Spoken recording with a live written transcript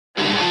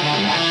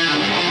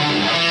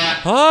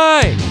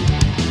Hi!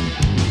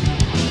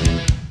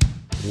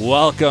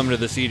 Welcome to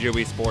the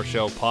CJOE Sports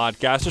Show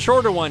podcast. A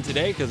shorter one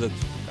today because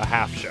it's a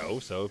half show,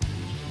 so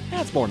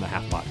it's more than a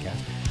half podcast.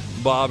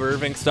 Bob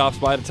Irving stops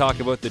by to talk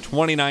about the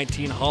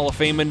 2019 Hall of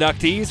Fame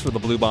inductees for the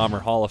Blue Bomber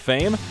Hall of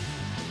Fame,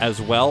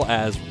 as well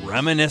as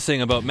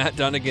reminiscing about Matt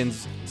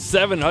Dunnigan's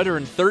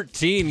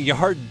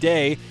 713-yard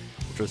day,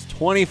 which was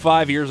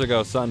 25 years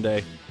ago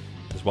Sunday,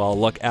 as well as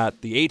look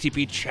at the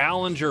ATP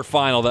Challenger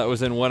final that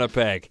was in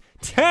Winnipeg.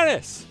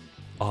 Tennis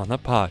on the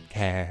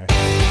podcast.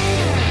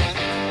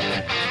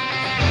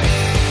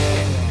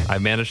 I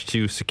managed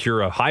to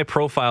secure a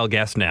high-profile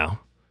guest now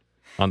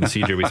on the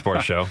CJOE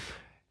Sports Show.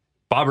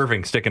 Bob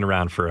Irving sticking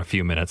around for a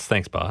few minutes.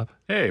 Thanks, Bob.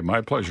 Hey,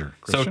 my pleasure,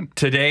 Christian. So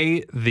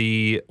today,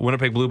 the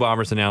Winnipeg Blue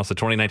Bombers announced the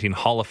 2019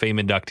 Hall of Fame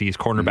inductees,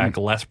 cornerback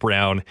Les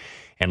Brown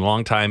and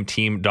longtime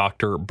team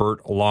Dr.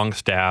 Bert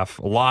Longstaff.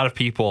 A lot of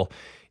people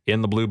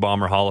in the Blue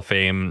Bomber Hall of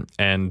Fame,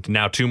 and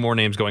now two more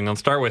names going on.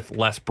 Start with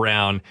Les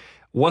Brown.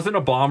 Wasn't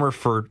a Bomber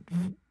for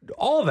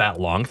all that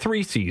long,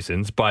 3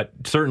 seasons, but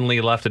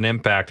certainly left an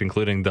impact,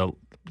 including the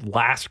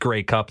last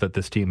Grey Cup that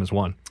this team has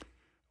won.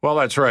 Well,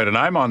 that's right. And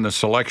I'm on the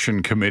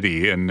selection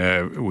committee,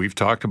 and we've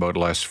talked about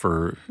Les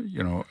for,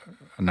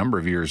 a number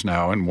of years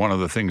now. And one of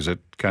the things that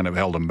kind of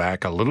held him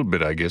back a little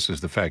bit, I guess,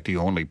 is the fact he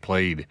only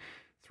played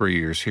 3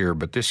 years here.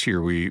 But this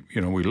year we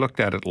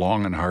looked at it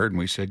long and hard, and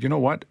we said, you know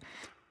what?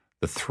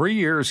 The 3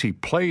 years he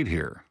played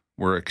here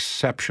were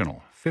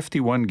exceptional.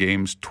 51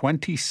 games,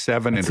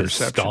 27 That's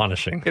interceptions.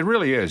 Astonishing. It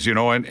really is,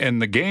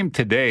 and the game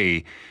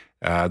today,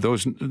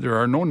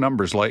 there are no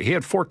numbers like he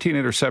had 14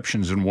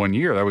 interceptions in 1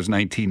 year. That was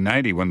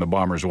 1990 when the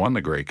Bombers won the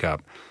Grey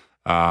Cup.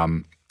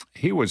 And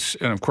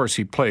of course,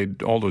 he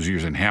played all those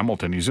years in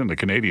Hamilton. He's in the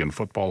Canadian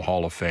Football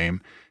Hall of Fame.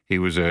 He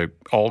was a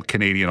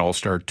all-Canadian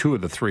All-Star 2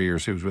 of the 3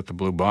 years he was with the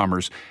Blue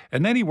Bombers.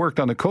 And then he worked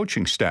on the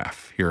coaching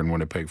staff here in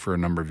Winnipeg for a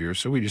number of years.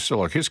 So we just said,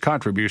 look, his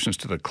contributions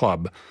to the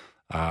club,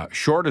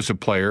 short as a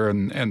player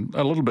and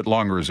a little bit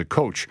longer as a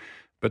coach,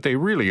 but they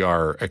really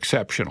are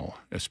exceptional,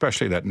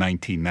 especially that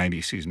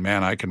 1990 season.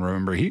 Man, I can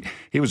remember he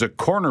was a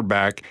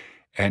cornerback,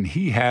 and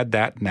he had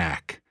that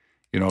knack,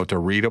 to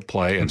read a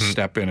play and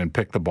step in and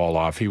pick the ball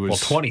off. He was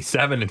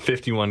 27 in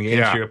 51 games.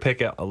 Yeah. You're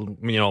pick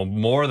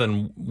more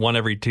than one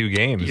every 2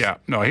 games. Yeah,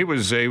 no, he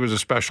was a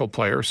special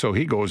player, so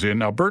he goes in.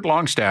 Now, Bert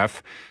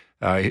Longstaff,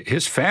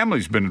 his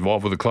family's been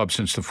involved with the club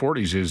since the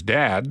 40s. His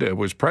dad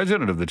was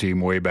president of the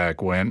team way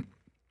back when,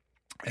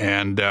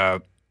 and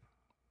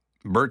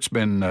Bert's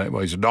been,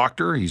 he's a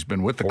doctor. He's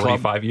been with the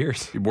club 45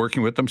 years.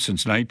 Working with them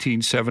since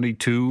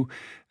 1972.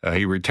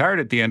 He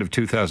retired at the end of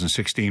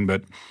 2016,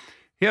 but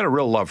he had a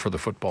real love for the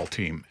football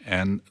team.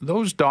 And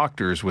those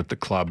doctors with the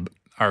club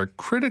are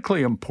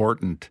critically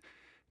important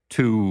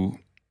to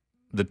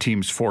the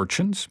team's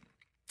fortunes,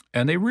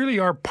 and they really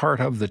are part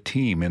of the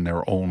team in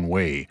their own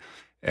way.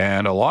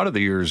 And a lot of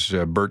the years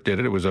Bert did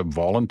it, it was a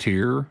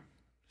volunteer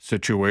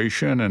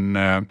situation,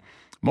 and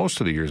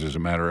most of the years, as a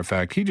matter of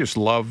fact, he just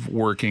loved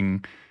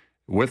working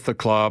with the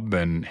club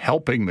and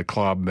helping the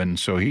club, and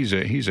so he's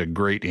a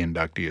great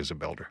inductee as a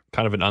builder.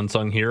 Kind of an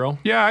unsung hero?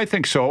 Yeah, I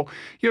think so.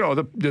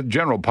 The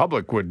general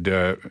public would,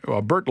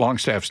 Bert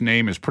Longstaff's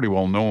name is pretty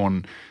well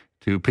known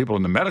to people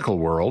in the medical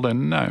world,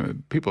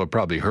 and people have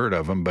probably heard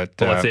of him. But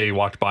let's say he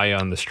walked by you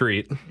on the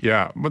street.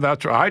 Yeah, well,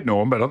 that's I'd know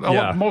him,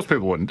 but most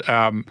people wouldn't.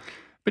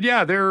 But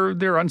yeah,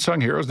 they're unsung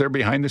heroes. They're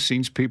behind the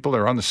scenes people.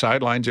 They're on the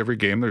sidelines every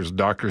game. There's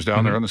doctors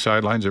down there on the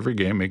sidelines every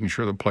game, making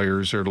sure the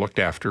players are looked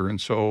after. And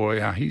so,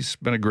 yeah, he's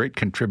been a great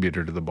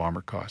contributor to the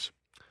Bomber cause.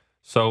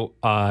 So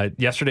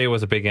yesterday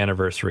was a big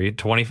anniversary.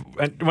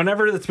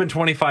 Whenever it's been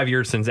 25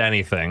 years since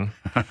anything,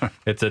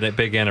 it's a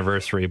big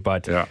anniversary.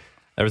 But there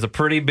was a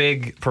pretty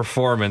big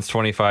performance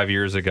 25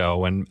 years ago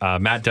when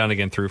Matt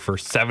Dunnigan threw for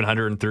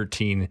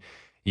 713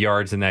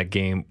 yards in that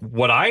game.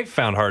 What I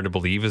found hard to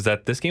believe is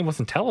that this game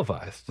wasn't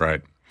televised.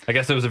 Right. I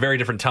guess it was a very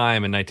different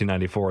time in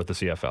 1994 at the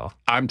CFL.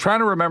 I'm trying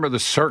to remember the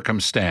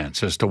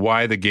circumstance as to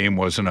why the game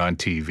wasn't on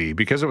TV,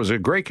 because it was a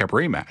Grey Cup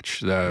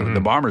rematch. The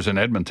Bombers in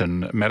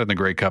Edmonton met in the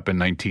Grey Cup in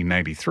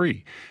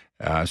 1993.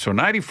 So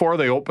 94,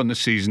 they opened the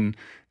season.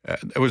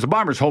 It was the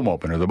Bombers' home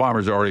opener. The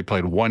Bombers already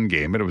played one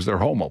game, but it was their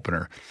home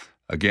opener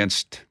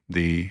against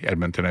the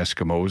Edmonton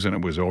Eskimos, and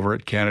it was over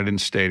at Canada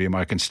Stadium.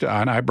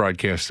 And I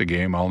broadcast the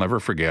game. I'll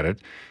never forget it.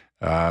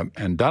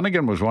 And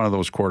Dunnigan was one of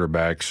those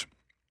quarterbacks.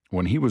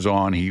 When he was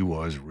on, he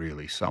was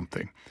really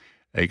something.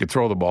 He could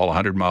throw the ball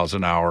 100 miles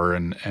an hour,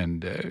 and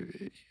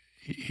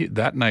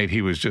that night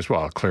he was just,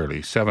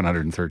 clearly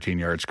 713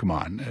 yards. Come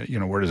on,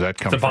 where does that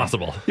come from? It's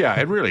impossible. Yeah,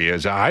 it really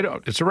is.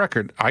 It's a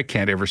record I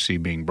can't ever see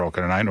being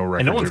broken, and I know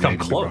records. And no one's come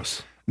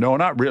close. No,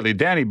 not really.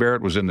 Danny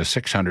Barrett was in the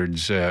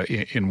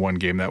 600s in one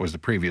game. That was the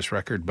previous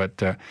record.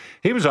 But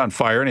he was on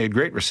fire, and he had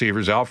great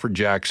receivers. Alfred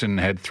Jackson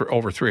had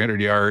over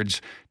 300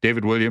 yards.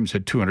 David Williams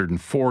had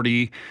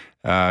 240.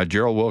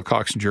 Gerald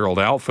Wilcox and Gerald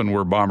Alphen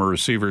were Bomber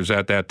receivers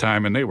at that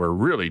time, and they were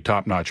really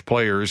top-notch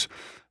players.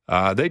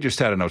 They just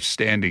had an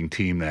outstanding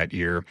team that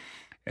year.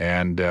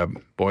 And,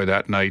 boy,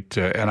 that night,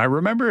 and I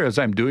remember as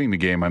I'm doing the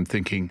game, I'm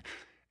thinking,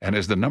 and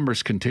as the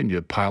numbers continue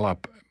to pile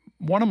up,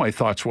 one of my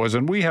thoughts was,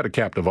 and we had a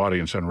captive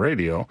audience on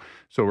radio,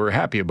 so we're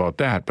happy about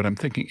that. But I'm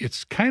thinking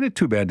it's kind of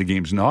too bad the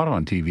game's not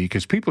on TV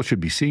because people should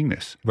be seeing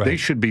this. Right. They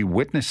should be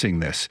witnessing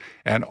this.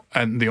 And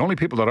the only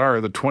people that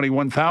are the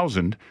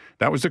 21,000.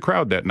 That was the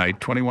crowd that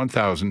night,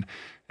 21,000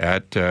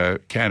 at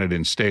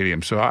Canadian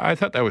Stadium. So I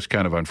thought that was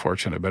kind of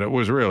unfortunate, but it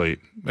was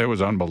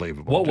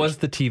unbelievable. What was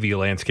the TV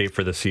landscape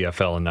for the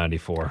CFL in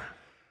 '94?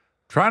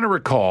 Trying to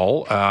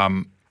recall.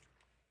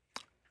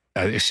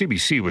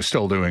 CBC was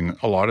still doing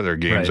a lot of their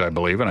games, Right. I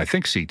believe, and I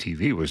think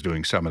CTV was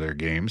doing some of their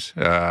games.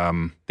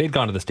 They'd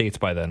gone to the States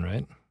by then,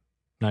 right?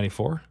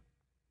 '94?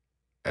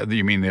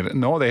 You mean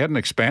no? They hadn't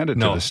expanded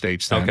to the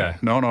States then. Okay.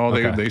 No,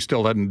 Okay. they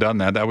still hadn't done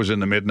that. That was in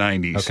the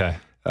mid-'90s. Okay.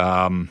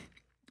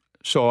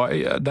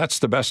 So that's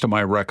the best of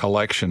my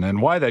recollection.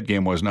 And why that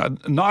game was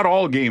not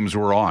all games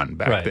were on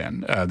back Right.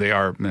 then. They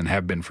are and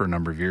have been for a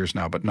number of years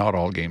now, but not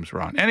all games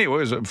were on. Anyway, it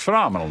was a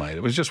phenomenal night.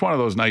 It was just one of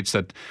those nights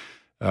that,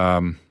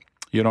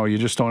 you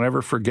just don't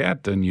ever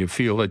forget, and you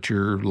feel that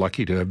you're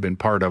lucky to have been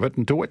part of it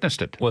and to witness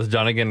it. Was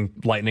Dunnigan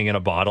lightning in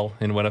a bottle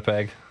in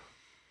Winnipeg?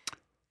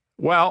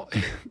 Well,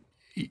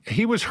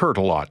 he was hurt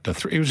a lot.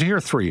 He was here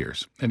 3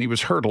 years, and he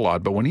was hurt a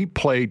lot. But when he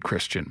played,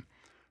 Christian,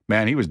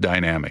 man, he was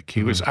dynamic.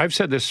 He was. I've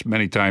said this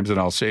many times, and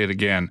I'll say it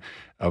again.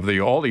 Of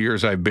all the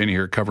years I've been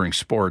here covering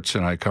sports,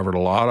 and I covered a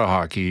lot of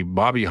hockey,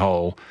 Bobby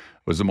Hull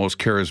was the most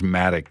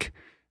charismatic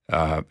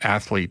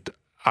athlete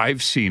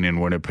I've seen in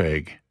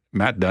Winnipeg.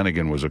 Matt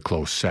Dunnigan was a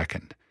close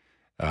second.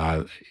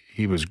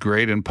 He was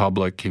great in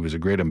public. He was a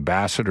great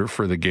ambassador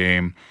for the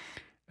game.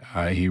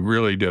 He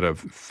really did a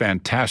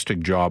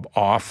fantastic job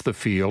off the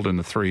field in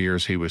the 3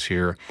 years he was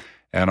here.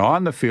 And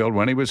on the field,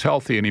 when he was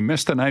healthy, and he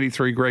missed the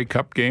 '93 Grey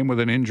Cup game with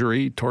an injury,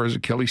 he tore his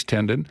Achilles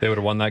tendon. They would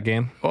have won that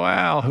game?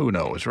 Well, who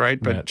knows,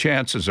 right? But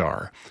chances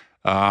are.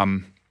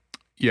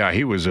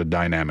 He was a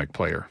dynamic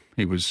player.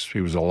 He was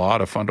a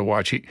lot of fun to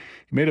watch. He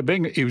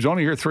was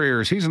only here 3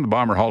 years. He's in the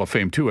Bomber Hall of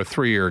Fame too, a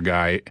 3-year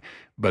guy.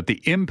 But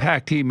the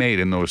impact he made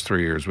in those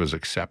 3 years was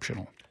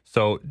exceptional.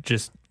 So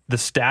just the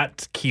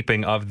stats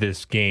keeping of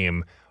this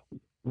game,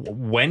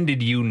 when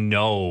did you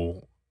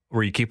know?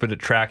 Were you keeping a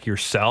track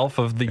yourself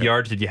of the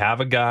yards? Did you have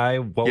a guy?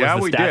 What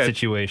was the stat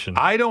situation?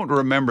 I don't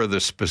remember the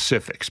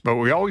specifics, but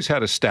we always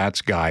had a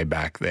stats guy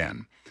back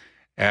then.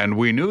 And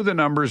we knew the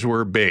numbers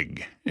were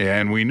big,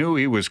 and we knew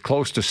he was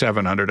close to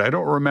 700. I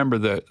don't remember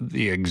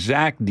the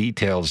exact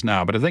details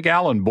now, but I think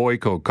Alan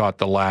Boyko caught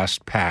the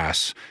last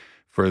pass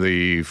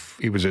he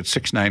was at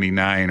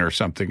 699 or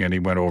something, and he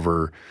went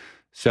over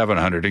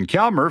 700. And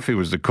Cal Murphy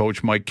was the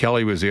coach. Mike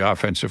Kelly was the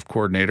offensive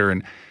coordinator,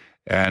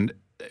 and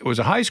it was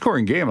a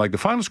high-scoring game. Like the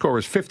final score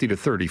was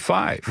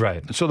 50-35.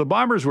 Right. So the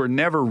Bombers were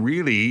never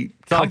really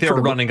It's not like they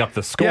were running up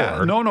the score.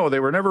 Yeah, no, they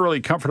were never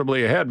really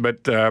comfortably ahead.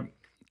 But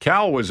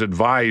Cal was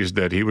advised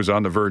that he was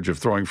on the verge of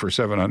throwing for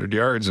 700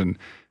 yards, and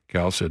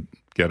Cal said,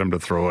 "Get him to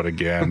throw it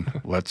again.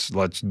 Let's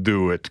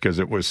do it," because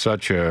it was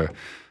such a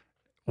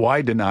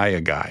why deny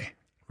a guy.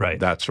 Right.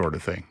 That sort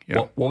of thing.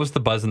 What was the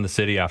buzz in the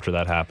city after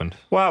that happened?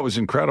 Well, it was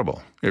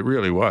incredible. It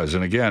really was.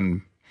 And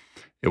again,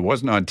 it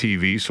wasn't on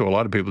TV, so a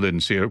lot of people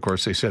didn't see it. Of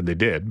course, they said they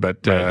did.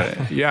 But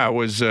it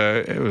was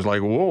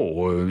like,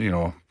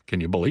 whoa,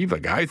 can you believe a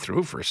guy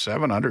threw for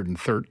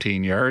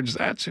 713 yards?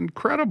 That's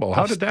incredible.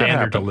 How did that happen?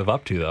 Standard to live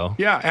up to, though.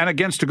 Yeah, and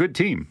against a good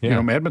team. Yeah.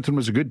 Edmonton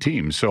was a good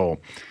team. So,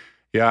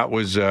 it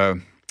was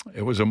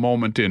a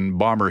moment in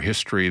Bomber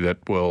history that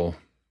it'll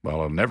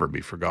never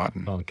be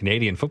forgotten. Well,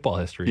 Canadian football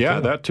history, Yeah,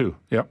 too. that too.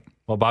 Yep.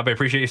 Well, Bob, I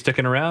appreciate you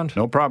sticking around.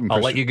 No problem, I'll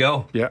Chris. let you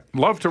go. Yeah,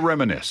 love to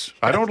reminisce.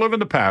 I don't live in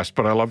the past,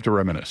 but I love to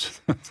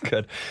reminisce. That's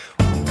good.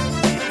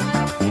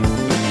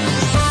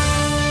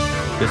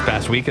 This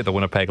past week at the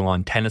Winnipeg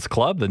Lawn Tennis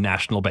Club, the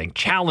National Bank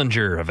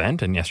Challenger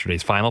event and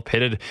yesterday's final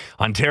pitted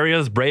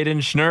Ontario's Braden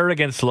Schnurr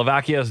against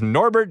Slovakia's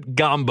Norbert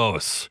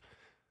Gombos.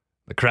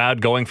 The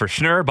crowd going for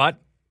Schnurr, but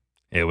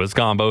it was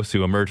Gombos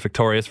who emerged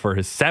victorious for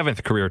his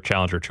 7th career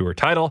Challenger Tour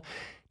title,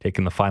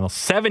 taking the final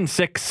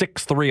 7-6,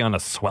 6-3 on a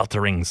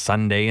sweltering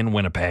Sunday in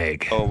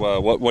Winnipeg.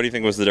 What do you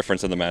think was the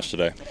difference in the match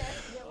today?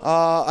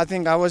 I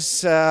think I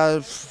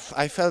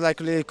felt like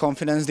really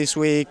confident this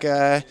week.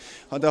 The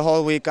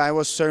whole week I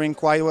was serving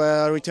quite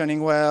well,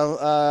 returning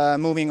well,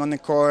 moving on the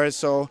court,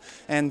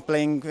 and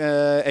playing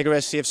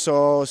aggressive.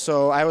 So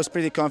I was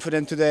pretty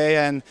confident today,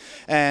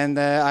 and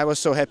I was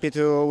so happy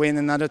to win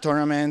another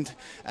tournament.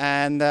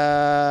 And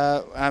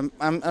I'm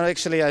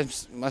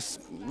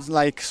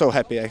like so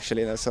happy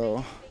actually.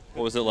 So.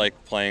 What was it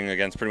like playing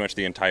against pretty much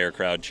the entire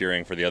crowd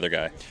cheering for the other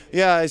guy?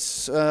 Yeah,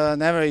 it's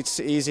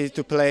easy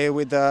to play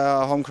with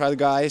the home crowd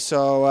guys.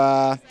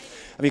 So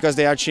because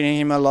they are cheering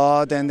him a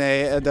lot and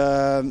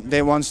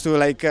they want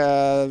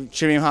to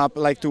cheer him up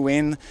to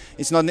win.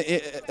 It's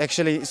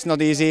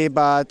not easy,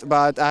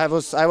 but I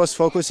was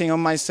focusing on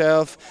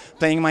myself,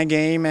 playing my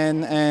game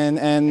and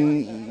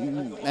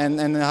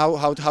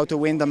how to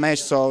win the match.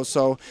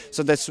 So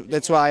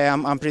that's why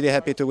I'm pretty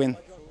happy to win.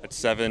 That's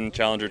 7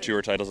 Challenger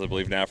Tour titles, I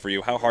believe, now for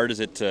you. How hard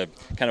is it to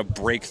kind of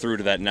break through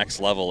to that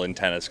next level in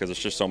tennis? Because there's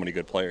just so many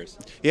good players.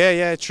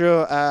 Yeah,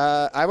 true.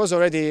 I was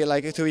already,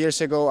 like 2 years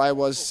ago, I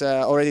was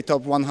already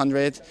top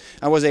 100.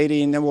 I was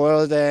 80 in the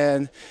world,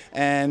 and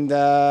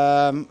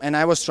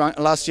I was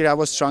last year I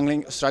was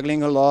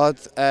struggling a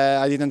lot.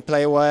 I didn't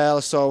play well,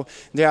 so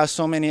there are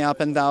so many up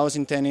and downs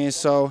in tennis.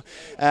 So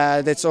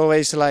that's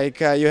always like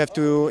you have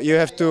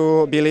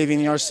to believe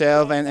in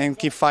yourself and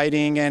keep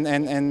fighting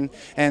and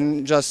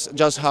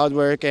just hard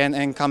work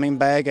and coming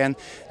back, and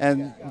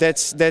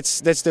that's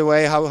the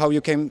way how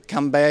you can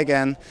come back,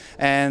 and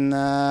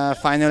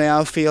finally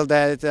I feel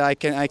that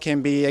I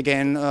can be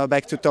again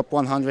back to top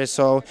 100.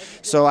 So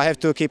I have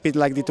to keep it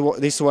like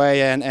this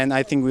way, and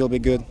I think we'll be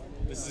good.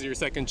 This is your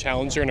second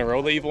Challenger in a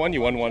row that you've won.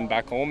 You won one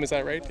back home, is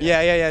that right?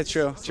 Yeah,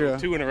 true.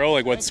 2 in a row,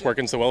 like what's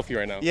working so well for you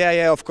right now?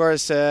 Yeah, of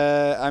course.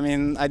 I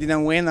mean, I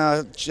didn't win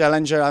a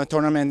Challenger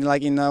tournament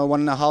like in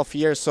 1.5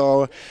 years,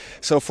 so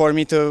for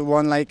me to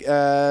win like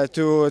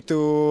two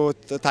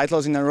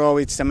titles in a row,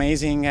 it's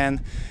amazing,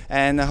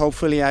 and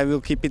hopefully I will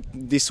keep it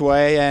this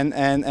way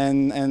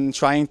and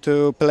trying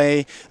to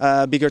play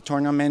bigger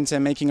tournaments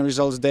and making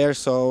results there.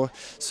 So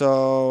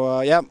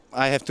yeah,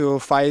 I have to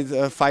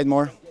fight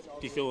more.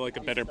 Do you feel like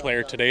a better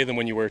player today than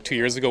when you were 2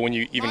 years ago, when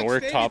you even were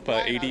top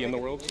 80 in the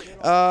world?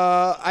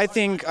 I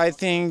think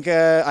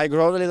I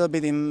grow a little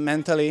bit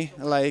mentally.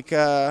 Like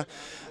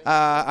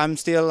I'm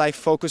still like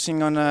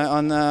focusing on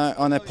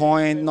a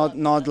point,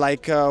 not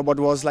like what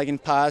was like in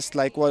past,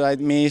 like what I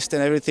missed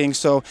and everything.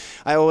 So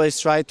I always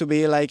try to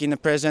be like in the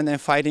present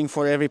and fighting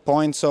for every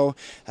point. So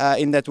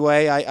in that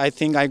way, I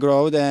think I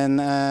growed,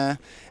 and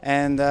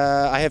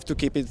I have to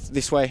keep it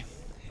this way.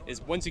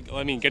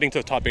 Getting to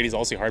the top 80 is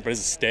also hard, but is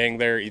staying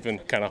there even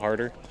kind of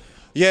harder?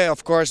 Yeah,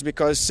 of course,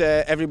 because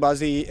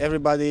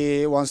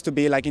everybody wants to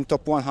be like in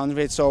top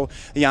 100. So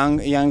young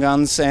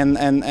guns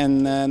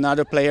and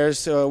other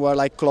players were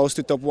like close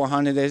to top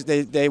 100.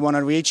 They want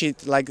to reach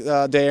it like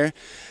there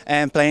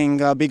and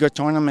playing bigger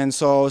tournaments.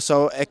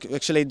 So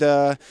actually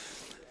the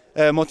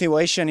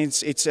motivation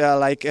it's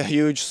like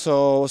huge.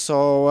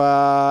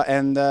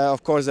 And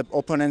of course the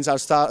opponents are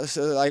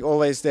like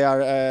always they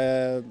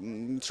are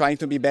trying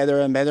to be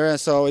better and better.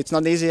 So it's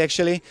not easy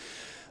actually,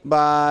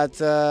 but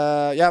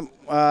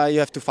you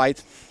have to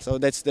fight. So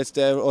that's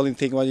the only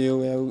thing what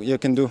you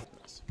can do.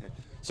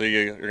 So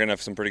you're going to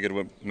have some pretty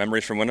good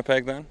memories from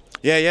Winnipeg then?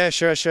 Yeah,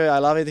 sure. I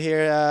love it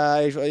here.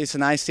 It's a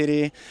nice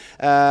city.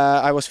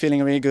 I was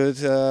feeling really good.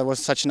 It was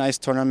such a nice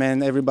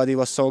tournament. Everybody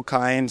was so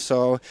kind.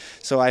 So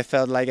I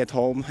felt like at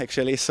home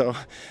actually. So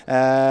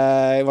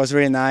it was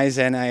really nice,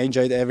 and I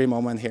enjoyed every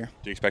moment here.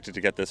 Do you expect it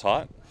to get this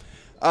hot?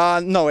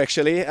 No,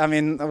 actually. I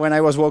mean, when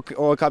I was woke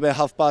up at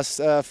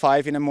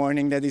 5:30 in the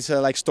morning, that is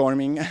like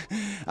storming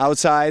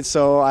outside.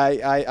 So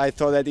I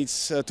thought that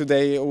it's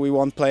today we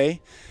won't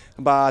play.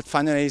 But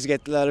finally it's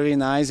get really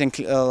nice and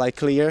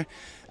clear,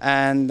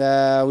 and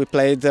we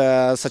played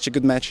such a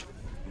good match.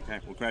 Okay,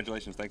 well,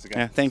 congratulations. Thanks again.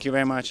 Yeah, thank you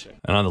very much.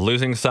 And on the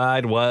losing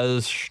side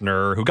was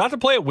Schnurr, who got to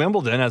play at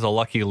Wimbledon as a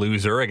lucky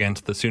loser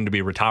against the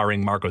soon-to-be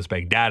retiring Marcos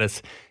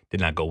Baghdatis.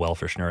 Did not go well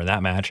for Schnurr in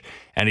that match.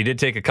 And he did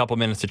take a couple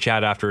minutes to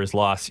chat after his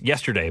loss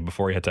yesterday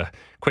before he had to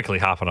quickly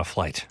hop on a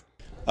flight.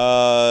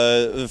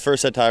 The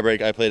first set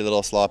tiebreak, I played a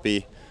little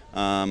sloppy.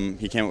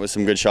 He came up with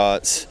some good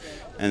shots.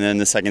 And then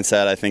the second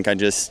set, I think I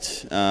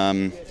just,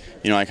 I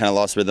kind of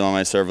lost rhythm on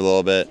my serve a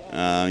little bit.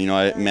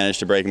 I managed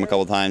to break him a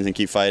couple times and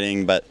keep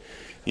fighting, but,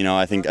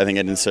 I think I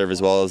didn't serve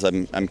as well as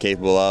I'm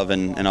capable of.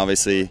 And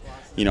obviously,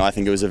 I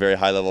think it was a very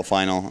high-level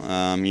final.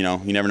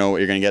 You never know what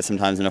you're going to get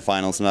sometimes in a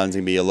final. Sometimes it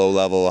can be a low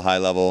level, a high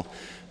level.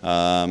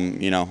 And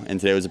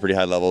today was a pretty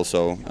high level,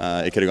 so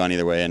it could have gone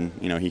either way, and,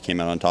 he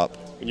came out on top.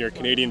 When you're a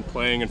Canadian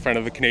playing in front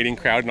of a Canadian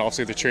crowd and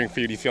obviously they're cheering for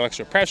you, do you feel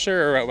extra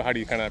pressure, or how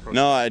do you kind of approach it?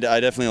 No, I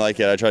definitely like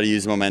it. I try to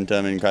use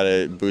momentum and try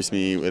to boost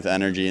me with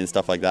energy and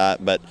stuff like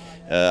that, but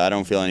I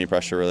don't feel any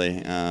pressure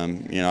really.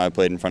 I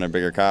played in front of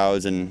bigger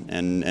crowds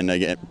and I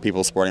get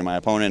people supporting my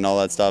opponent and all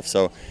that stuff,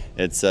 so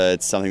it's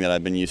something that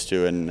I've been used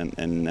to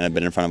and I've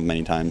been in front of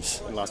many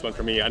times. And last one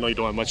for me, I know you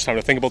don't have much time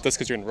to think about this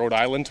because you're in Rhode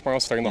Island tomorrow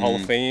starting the Hall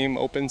of Fame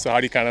Open, so how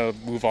do you kind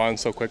of move on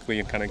so quickly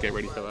and kind of get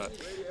ready for that?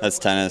 That's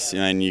tennis,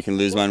 and you can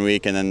lose 1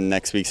 week and then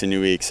next week's a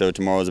new week, so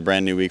tomorrow's a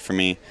brand new week for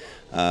me.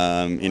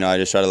 I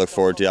just try to look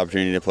forward to the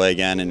opportunity to play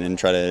again and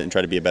try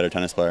to be a better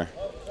tennis player.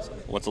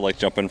 What's it like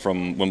jumping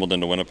from Wimbledon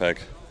to Winnipeg?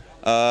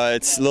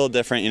 It's a little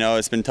different,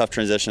 it's been a tough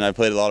transition. I've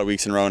played a lot of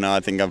weeks in a row now. I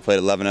think I've played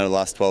 11 out of the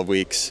last 12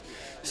 weeks,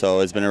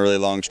 so it's been a really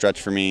long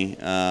stretch for me.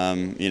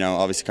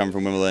 Obviously coming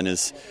from Wimbledon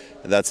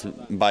that's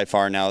by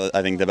far now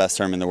I think the best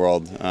tournament in the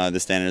world. The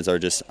standards are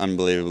just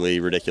unbelievably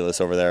ridiculous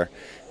over there,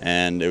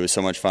 and it was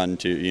so much fun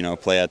to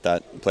play at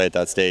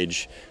that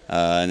stage,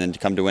 and then to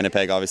come to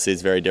Winnipeg. Obviously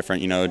it's very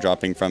different,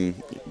 dropping from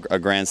a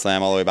Grand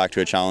Slam all the way back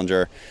to a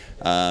Challenger.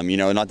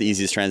 Not the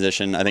easiest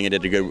transition. I think I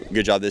did a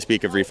good job this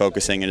week of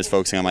refocusing and just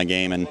focusing on my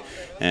game,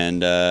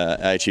 and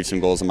I achieved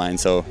some goals of mine,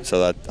 so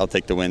that I'll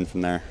take the win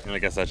from there. And I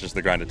guess that's just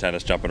the grind of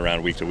tennis, jumping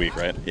around week to week,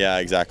 right? Yeah,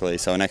 exactly.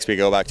 So next week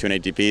I go back to an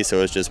ATP,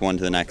 so it's just one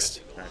to the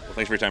next. Well,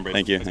 thanks for your time, Brady.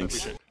 Thank you.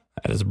 Thanks.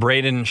 That is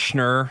Braden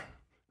Schnurr,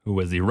 who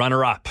was the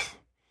runner-up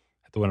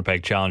at the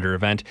Winnipeg Challenger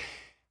event.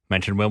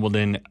 Mentioned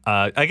Wimbledon.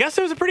 I guess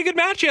it was a pretty good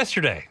match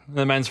yesterday,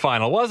 the men's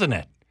final, wasn't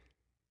it?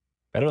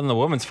 Better than the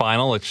women's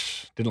final,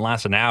 which didn't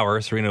last an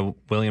hour. Serena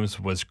Williams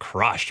was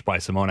crushed by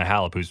Simona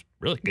Halep, who's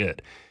really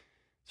good.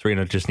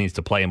 Serena just needs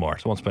to play more,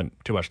 so I won't spend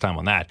too much time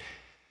on that.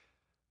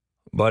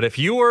 But if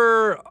you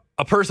were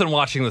a person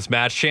watching this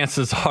match,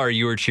 chances are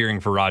you were cheering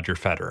for Roger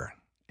Federer.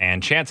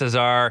 And chances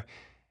are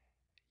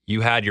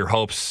you had your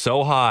hopes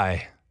so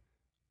high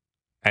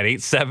at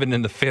 8-7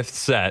 in the fifth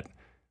set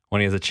when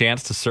he has a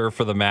chance to serve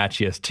for the match.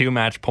 He has 2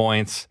 match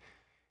points,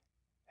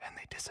 and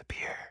they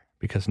disappear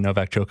because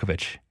Novak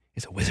Djokovic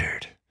is a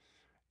wizard.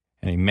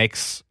 And he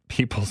makes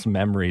people's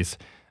memories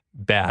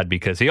bad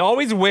because he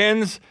always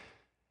wins,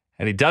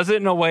 and he does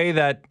it in a way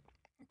that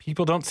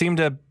people don't seem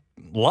to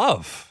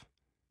love.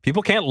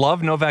 People can't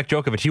love Novak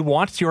Djokovic. He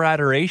wants your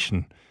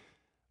adoration.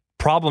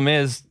 Problem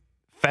is,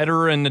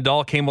 Federer and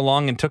Nadal came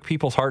along and took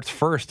people's hearts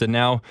first, and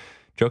now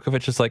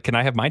Djokovic is like, can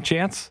I have my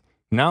chance?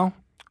 No?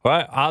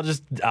 Well, I'll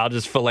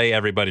just fillet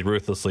everybody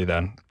ruthlessly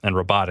then and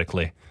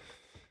robotically.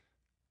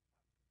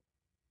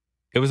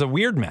 It was a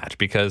weird match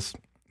because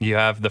you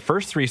have the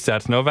first 3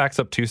 sets. Novak's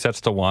up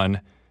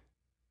 2-1.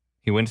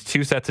 He wins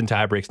 2 sets in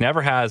tiebreaks.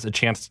 Never has a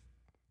chance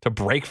to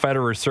break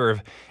Federer's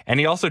serve. And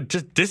he also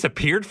just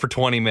disappeared for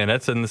 20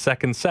 minutes in the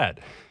second set.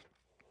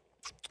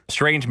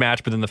 Strange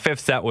match, but then the fifth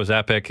set was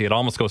epic. It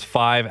almost goes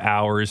 5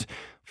 hours.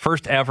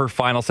 First ever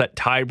final set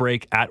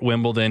tiebreak at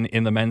Wimbledon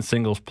in the men's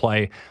singles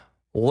play,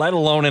 let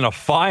alone in a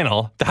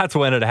final. That's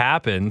when it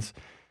happens.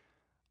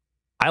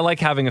 I like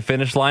having a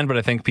finish line, but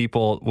I think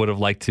people would have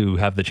liked to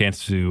have the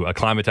chance to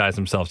acclimatize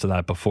themselves to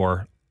that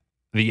before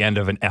the end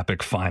of an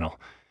epic final.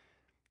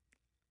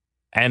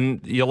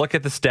 And you look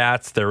at the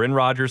stats, they're in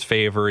Roger's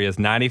favor. He has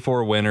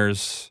 94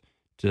 winners.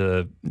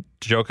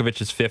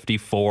 Djokovic is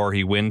 54.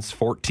 He wins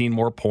 14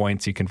 more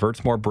points. He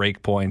converts more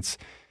break points.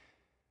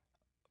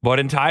 But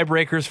in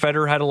tiebreakers,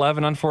 Federer had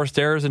 11 unforced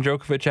errors and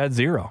Djokovic had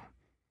 0.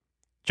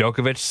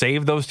 Djokovic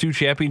saved those 2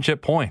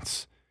 championship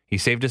points. He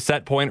saved a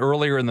set point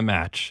earlier in the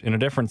match in a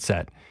different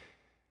set.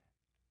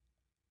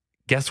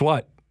 Guess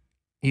what?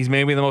 He's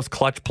maybe the most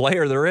clutch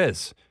player there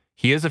is.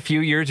 He is a few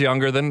years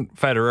younger than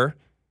Federer.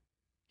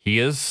 He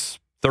is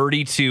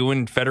 32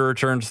 and Federer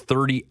turns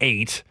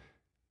 38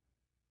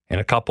 in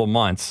a couple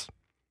months.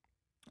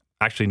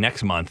 Actually,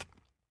 next month.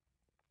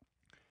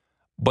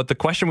 But the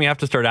question we have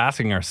to start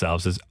asking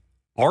ourselves is,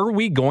 are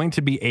we going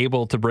to be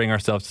able to bring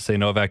ourselves to say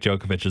Novak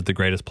Djokovic is the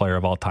greatest player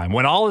of all time?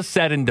 When all is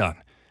said and done,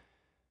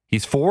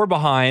 he's 4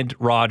 behind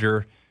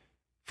Roger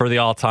for the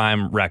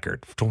all-time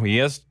record. He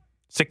has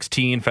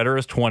 16, Federer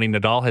has 20,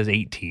 Nadal has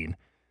 18.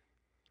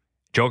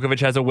 Djokovic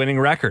has a winning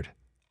record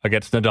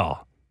against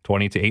Nadal,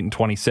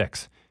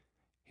 20-8-26.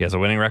 He has a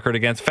winning record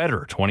against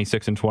Federer,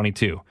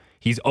 26-22.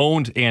 He's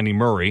owned Andy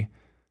Murray,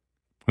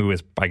 who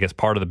is, I guess,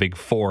 part of the big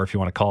 4, if you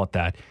want to call it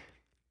that.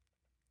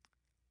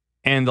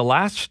 And the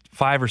last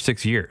 5 or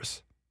 6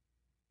 years,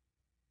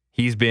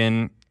 he's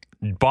been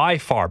by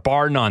far,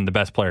 bar none, the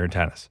best player in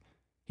tennis.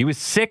 He was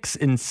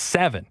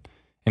 6-7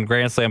 in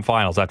Grand Slam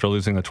finals after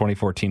losing the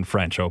 2014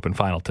 French Open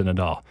final to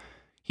Nadal.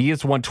 He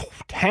has won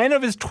 10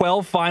 of his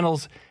 12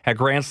 finals at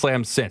Grand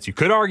Slam since. You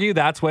could argue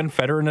that's when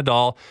Federer and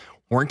Nadal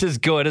weren't as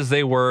good as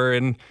they were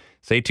in,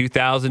 say,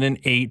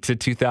 2008 to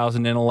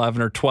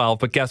 2011 or 12.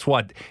 But guess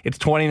what? It's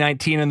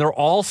 2019, and they're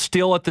all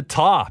still at the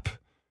top.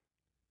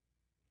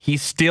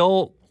 He's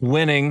still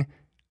winning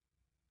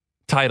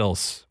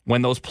titles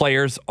when those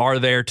players are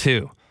there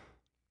too.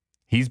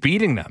 He's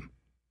beating them.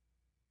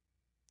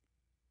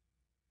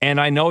 And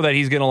I know that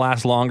he's going to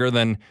last longer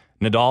than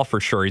Nadal for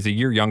sure. He's a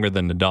year younger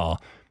than Nadal.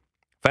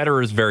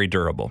 Federer is very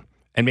durable.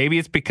 And maybe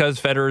it's because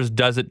Federer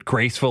does it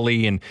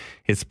gracefully and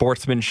his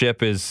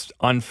sportsmanship is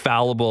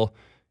infallible,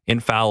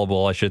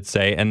 I should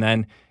say. And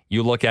then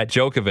you look at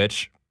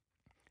Djokovic,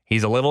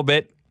 he's a little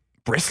bit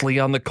bristly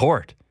on the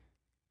court.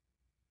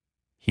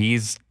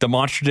 He's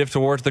demonstrative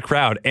towards the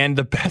crowd. And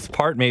the best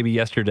part maybe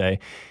yesterday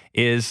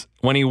is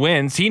when he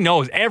wins, he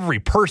knows every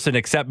person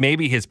except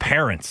maybe his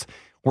parents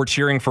were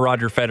cheering for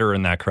Roger Federer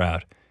in that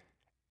crowd.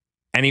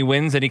 And he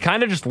wins and he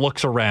kind of just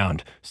looks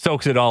around,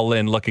 soaks it all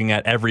in, looking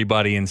at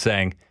everybody and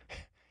saying,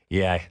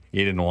 yeah,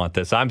 you didn't want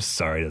this. I'm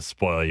sorry to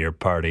spoil your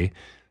party,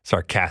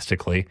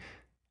 sarcastically.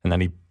 And then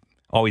he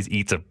always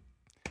eats a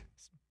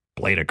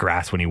blade of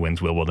grass when he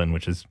wins Wimbledon,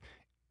 which is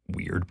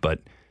weird, but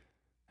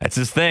that's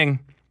his thing.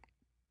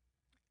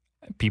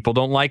 People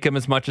don't like him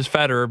as much as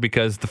Federer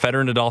because the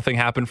Federer and Nadal thing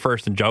happened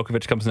first and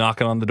Djokovic comes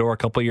knocking on the door a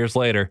couple years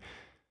later.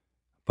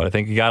 But I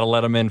think you got to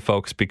let him in,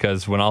 folks,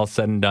 because when all is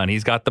said and done,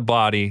 he's got the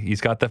body, he's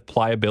got the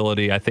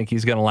pliability. I think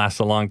he's going to last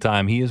a long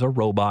time. He is a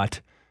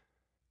robot.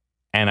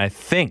 And I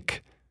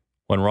think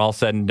when we're all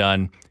said and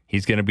done,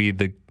 he's going to be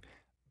the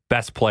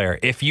best player.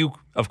 If you,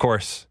 of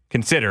course,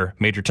 consider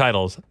major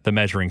titles the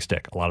measuring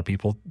stick. A lot of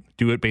people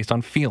do it based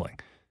on feeling.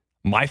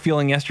 My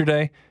feeling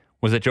yesterday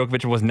was that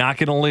Djokovic was not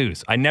going to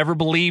lose. I never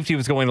believed he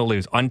was going to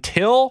lose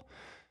until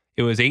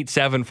it was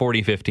 8-7,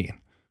 40-15.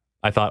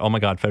 I thought, oh my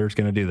God, Federer's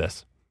going to do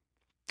this.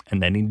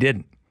 And then he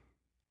didn't.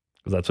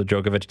 Because that's what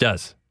Djokovic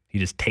does. He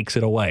just takes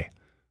it away.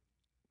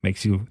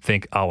 Makes you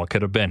think, oh, what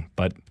could have been?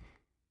 But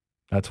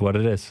that's what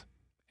it is.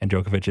 And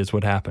Djokovic is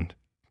what happened.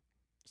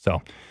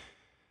 So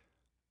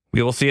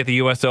we will see at the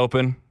U.S.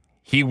 Open.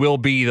 He will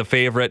be the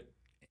favorite.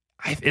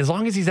 As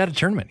long as he's at a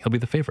tournament, he'll be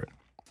the favorite.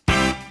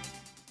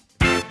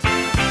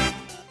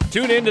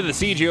 Tune in to the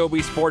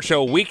CJOB Sports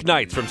Show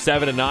weeknights from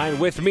 7 to 9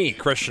 with me,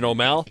 Christian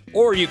O'Mel,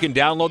 or you can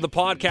download the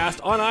podcast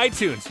on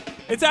iTunes.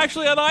 It's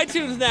actually on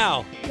iTunes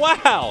now.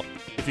 Wow.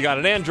 If you got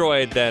an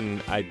Android,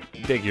 then I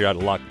think you're out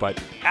of luck,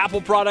 but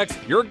Apple products,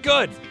 you're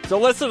good. So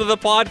listen to the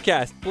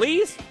podcast.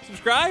 Please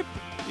subscribe.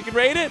 You can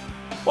rate it.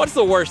 What's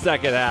the worst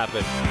that could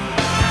happen?